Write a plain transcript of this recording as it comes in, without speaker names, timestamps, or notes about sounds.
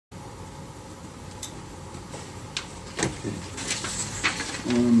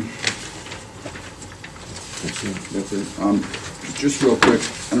That's it. Just real quick,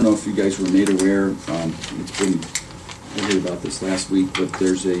 I don't know if you guys were made aware, it's been, I heard about this last week, but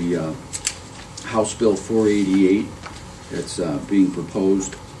there's a House Bill 488 that's being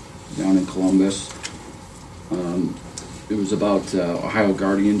proposed down in Columbus. It was about Ohio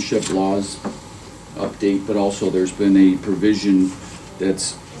guardianship laws update, but also there's been a provision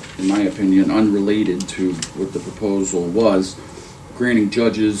that's, in my opinion, unrelated to what the proposal was, granting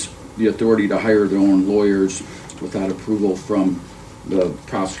judges the authority to hire their own lawyers without approval from the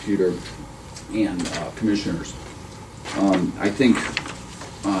prosecutor and commissioners. I think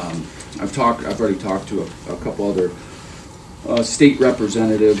I've already talked to a couple other state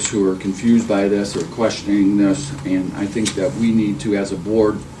representatives who are confused by this or questioning this, and I think that we need to, as a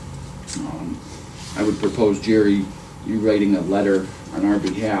board, I would propose, Jerry, you writing a letter on our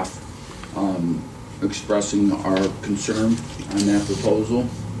behalf expressing our concern on that proposal.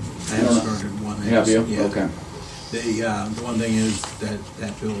 I have started one. Have you? Yeah. Okay. The one thing is that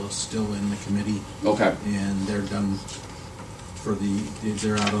that bill is still in the committee. Okay. And they're done for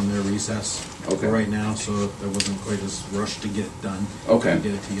they're out on their recess right now, so there wasn't quite as rushed to get it done. Okay. To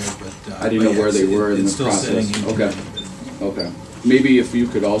get it to you, but I didn't know where they were in the process. Okay. Okay. Maybe if you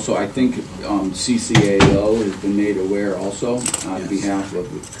could also, I think CCAO has been made aware also on behalf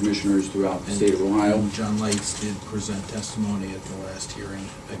of the commissioners throughout the state of Ohio. And John Lights did present testimony at the last hearing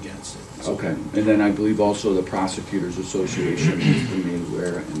against it. So. Okay. And then I believe also the Prosecutors Association has been made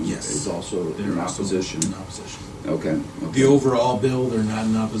aware and is also in opposition. In opposition. Okay. The overall bill they're not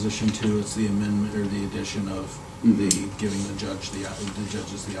in opposition to. It's the amendment or the addition of the giving the judges the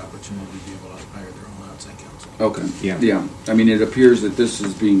opportunity to be able to hire their own outside counsel. Okay. Yeah. Yeah. I mean, it appears that this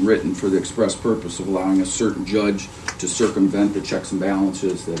is being written for the express purpose of allowing a certain judge to circumvent the checks and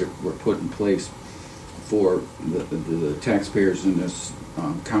balances that were put in place for the taxpayers in this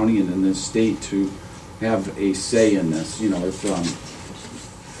county and in this state to have a say in this. You know,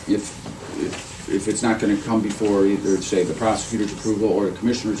 if it's not going to come before either, say, the prosecutor's approval or the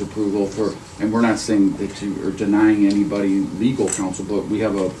commissioner's approval and we're not saying that you are denying anybody legal counsel, but we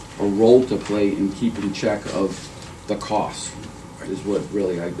have a role to play in keeping check of the costs is what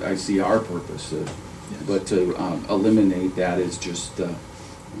really I see our purpose. But to eliminate that is just,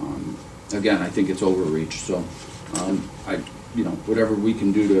 again, I think it's overreach. So, whatever we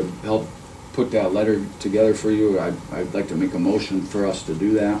can do to help put that letter together for you, I'd like to make a motion for us to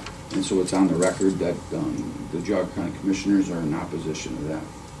do that. And so it's on the record that the Geauga County Commissioners are in opposition to that.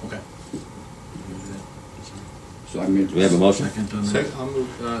 Okay. So I made. Do we have a motion? Second, I'll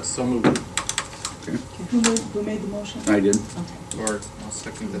move. So moved. Okay. Who made the motion? I did. Okay. Or I'll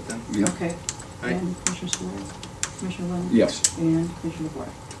second it then. Yeah. Okay. Aye. And Commissioner Suarez, Commissioner Lennon? Yes. And Commissioner LaFleur?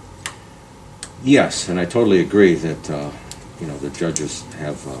 Yes, and I totally agree that the judges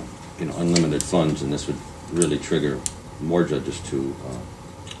have unlimited funds, and this would really trigger more judges to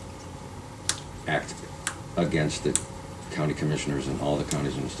act against the county commissioners in all the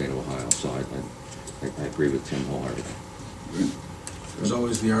counties in the state of Ohio. So I agree with Tim wholeheartedly. There's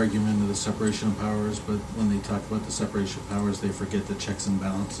always the argument of the separation of powers, but when they talk about the separation of powers, they forget the checks and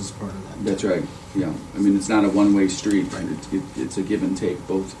balances part of that. That's right. Yeah. I mean, it's not a one-way street. Right. It's a give and take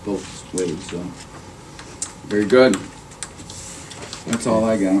both ways. So very good. That's all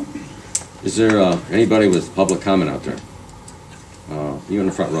I got. Is there anybody with public comment out there? You in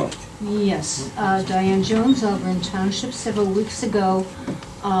the front row. Yes, Diane Jones, Auburn Township. Several weeks ago,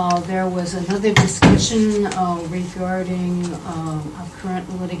 there was another discussion regarding a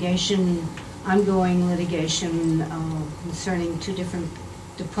current litigation, ongoing litigation concerning two different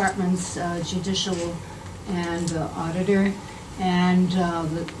departments, judicial and auditor. And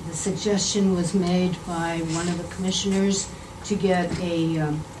the suggestion was made by one of the commissioners to get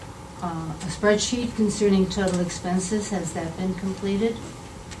a spreadsheet concerning total expenses. Has that been completed?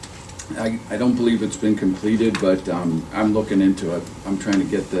 I don't believe it's been completed, but I'm looking into it. I'm trying to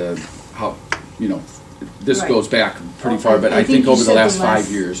get this goes back pretty far, but I think over the last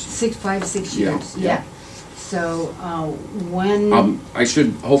 5 years. 5 to 6 years, yeah. So when...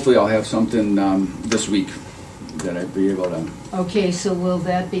 hopefully I'll have something this week that I'd be able to... Okay, so will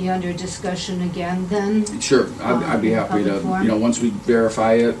that be under discussion again then? Sure, I'd be happy to, once we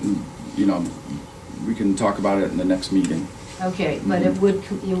verify it, and, we can talk about it in the next meeting. Okay, but it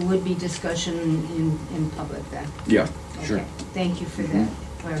would be discussion in public then? Yeah, okay. sure. Thank you for that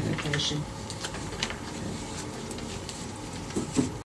clarification.